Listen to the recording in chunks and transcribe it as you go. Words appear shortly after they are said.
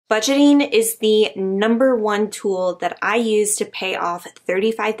Budgeting is the #1 tool that I use to pay off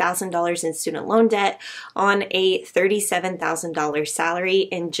 $35,000 in student loan debt on a $37,000 salary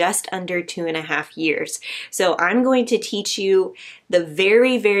in just under 2.5 years. So I'm going to teach you the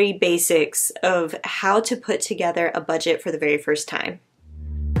very, very basics of how to put together a budget for the very first time.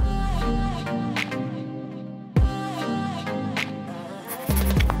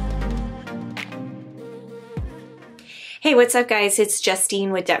 Hey, what's up guys? It's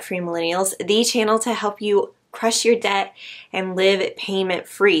Justine with Debt Free Millennials, the channel to help you crush your debt and live payment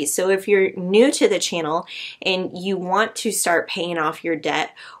free. So if you're new to the channel and you want to start paying off your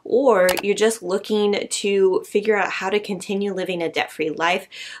debt, or you're just looking to figure out how to continue living a debt-free life,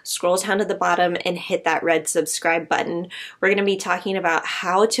 scroll down to the bottom and hit that red subscribe button. We're going to be talking about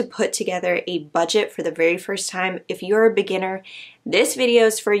how to put together a budget for the very first time. If you're a beginner, this video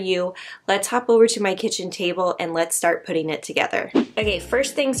is for you. Let's hop over to my kitchen table and let's start putting it together. Okay,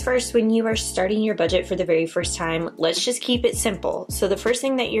 first things first, when you are starting your budget for the very first time, let's just keep it simple. So the first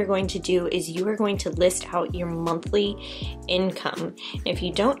thing that you're going to do is you are going to list out your monthly income. If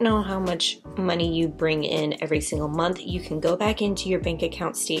you don't know how much money you bring in every single month, you can go back into your bank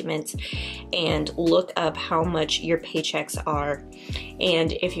account statements and look up how much your paychecks are.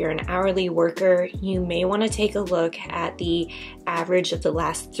 And if you're an hourly worker, you may want to take a look at the average of the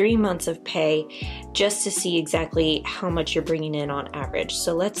last 3 months of pay just to see exactly how much you're bringing in on average.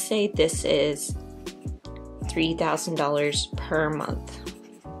 So let's say this is $3,000 per month.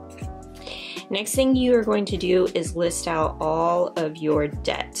 Next thing you are going to do is list out all of your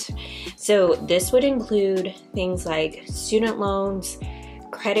debt. So this would include things like student loans,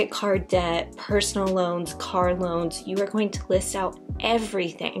 credit card debt, personal loans, car loans. You are going to list out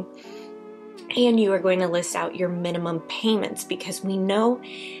everything. And you are going to list out your minimum payments, because we know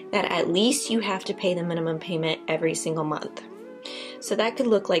that at least you have to pay the minimum payment every single month. So that could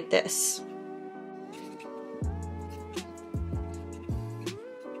look like this.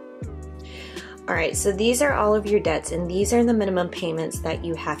 Alright, so these are all of your debts, and these are the minimum payments that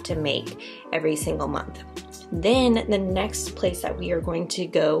you have to make every single month. Then the next place that we are going to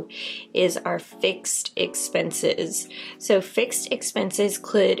go is our fixed expenses. So fixed expenses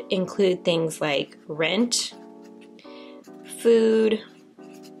could include things like rent, food,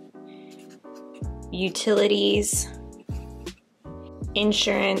 utilities,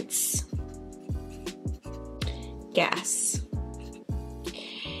 insurance, gas.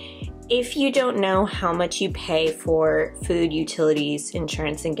 If you don't know how much you pay for food, utilities,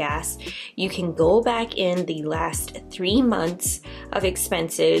 insurance, and gas, you can go back in the last 3 months of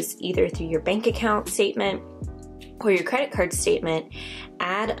expenses, either through your bank account statement or your credit card statement,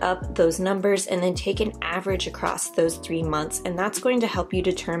 add up those numbers and then take an average across those 3 months, and that's going to help you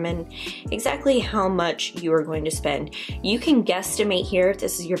determine exactly how much you are going to spend. You can guesstimate here if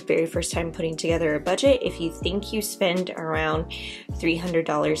this is your very first time putting together a budget. If you think you spend around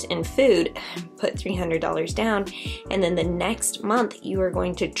 $300 in food, put $300 down, and then the next month you are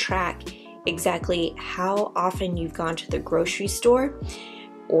going to track exactly how often you've gone to the grocery store,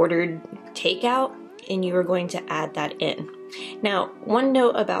 ordered takeout, and you are going to add that in. Now, one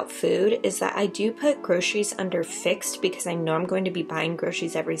note about food is that I do put groceries under fixed because I know I'm going to be buying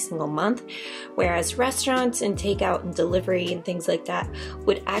groceries every single month, whereas restaurants and takeout and delivery and things like that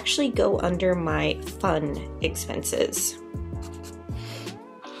would actually go under my fun expenses.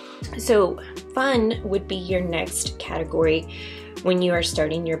 So fun would be your next category when you are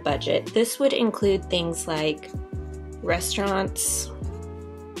starting your budget. This would include things like restaurants,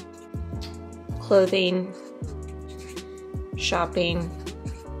 clothing, shopping,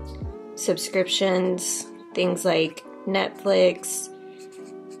 subscriptions, things like Netflix,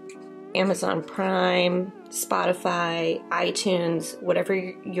 Amazon Prime, Spotify, iTunes, whatever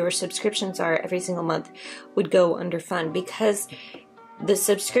your subscriptions are every single month would go under fun, because the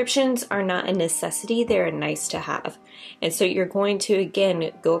subscriptions are not a necessity, they're a nice to have. And so you're going to,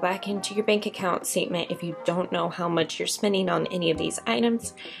 again, go back into your bank account statement if you don't know how much you're spending on any of these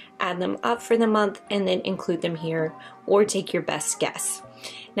items, add them up for the month, and then include them here, or take your best guess.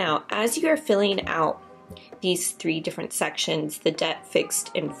 Now, as you are filling out these 3 different sections, the debt,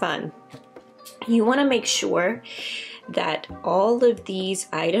 fixed, and fun, you want to make sure that all of these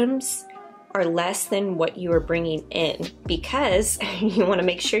items are less than what you are bringing in, because you want to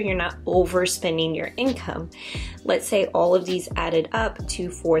make sure you're not overspending your income. Let's say all of these added up to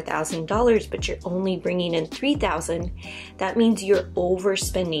 $4,000, but you're only bringing in $3,000. That means you're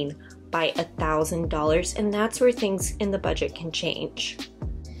overspending by $1,000, and that's where things in the budget can change.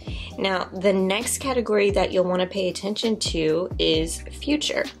 Now, the next category that you'll want to pay attention to is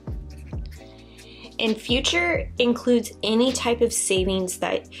future. And future includes any type of savings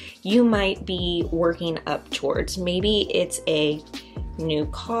that you might be working up towards. Maybe it's a new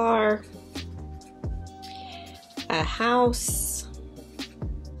car, a house,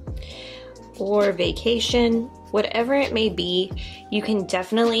 or vacation, whatever it may be. You can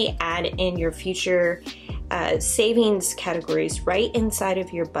definitely add in your future savings categories right inside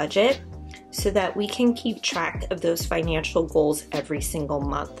of your budget so that we can keep track of those financial goals every single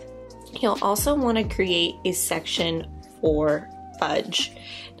month. You'll also want to create a section for fudge.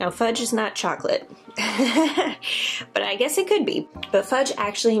 Now, fudge is not chocolate, but I guess it could be. But fudge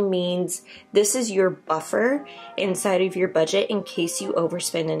actually means this is your buffer inside of your budget in case you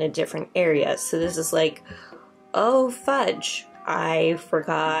overspend in a different area. So this is like, oh, fudge, I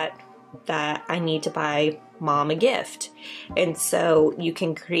forgot that I need to buy mom a gift. And so you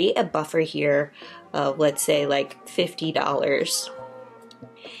can create a buffer here of, let's say, like $50.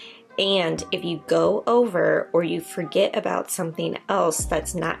 And if you go over or you forget about something else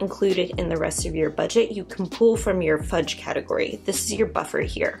that's not included in the rest of your budget, you can pull from your fudge category. This is your buffer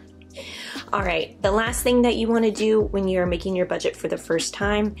here. All right, the last thing that you want to do when you're making your budget for the first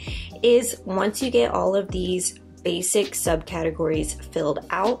time is once you get all of these basic subcategories filled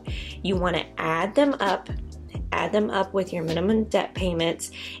out, you want to add them up with your minimum debt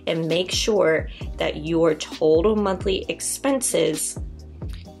payments and make sure that your total monthly expenses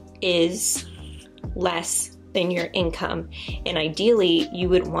is less than your income. And ideally, you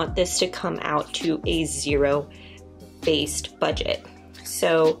would want this to come out to a zero-based budget.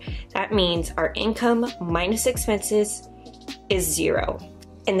 So that means our income minus expenses is zero.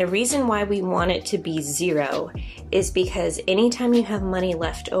 And the reason why we want it to be zero is because anytime you have money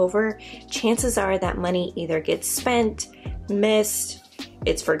left over, chances are that money either gets spent, missed,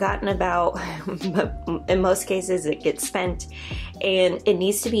 it's forgotten about, but in most cases it gets spent, and it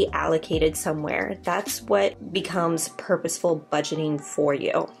needs to be allocated somewhere. That's what becomes purposeful budgeting for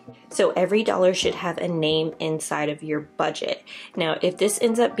you. So every dollar should have a name inside of your budget. Now, if this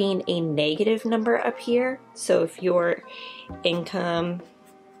ends up being a negative number up here, so if your income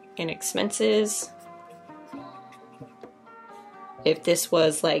and expenses, if this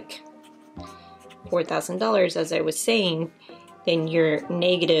was like $4,000, as I was saying, then you're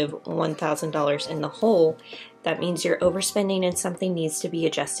negative $1,000 in the hole. That means you're overspending and something needs to be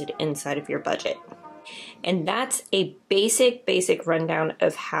adjusted inside of your budget. And that's a basic rundown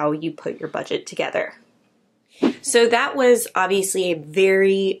of how you put your budget together. So that was obviously a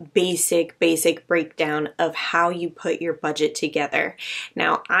very basic breakdown of how you put your budget together.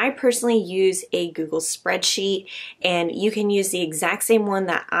 Now, I personally use a Google spreadsheet, and you can use the exact same one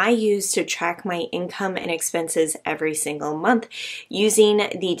that I use to track my income and expenses every single month using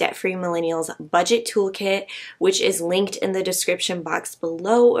the Debt Free Millennials Budget Toolkit, which is linked in the description box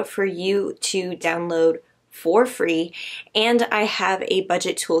below for you to download for free. And I have a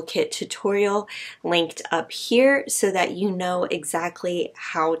budget toolkit tutorial linked up here so that you know exactly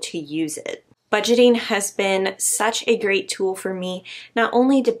how to use it. Budgeting has been such a great tool for me, not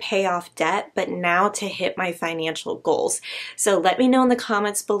only to pay off debt, but now to hit my financial goals. So let me know in the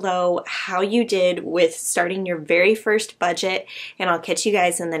comments below how you did with starting your very first budget, and I'll catch you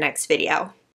guys in the next video.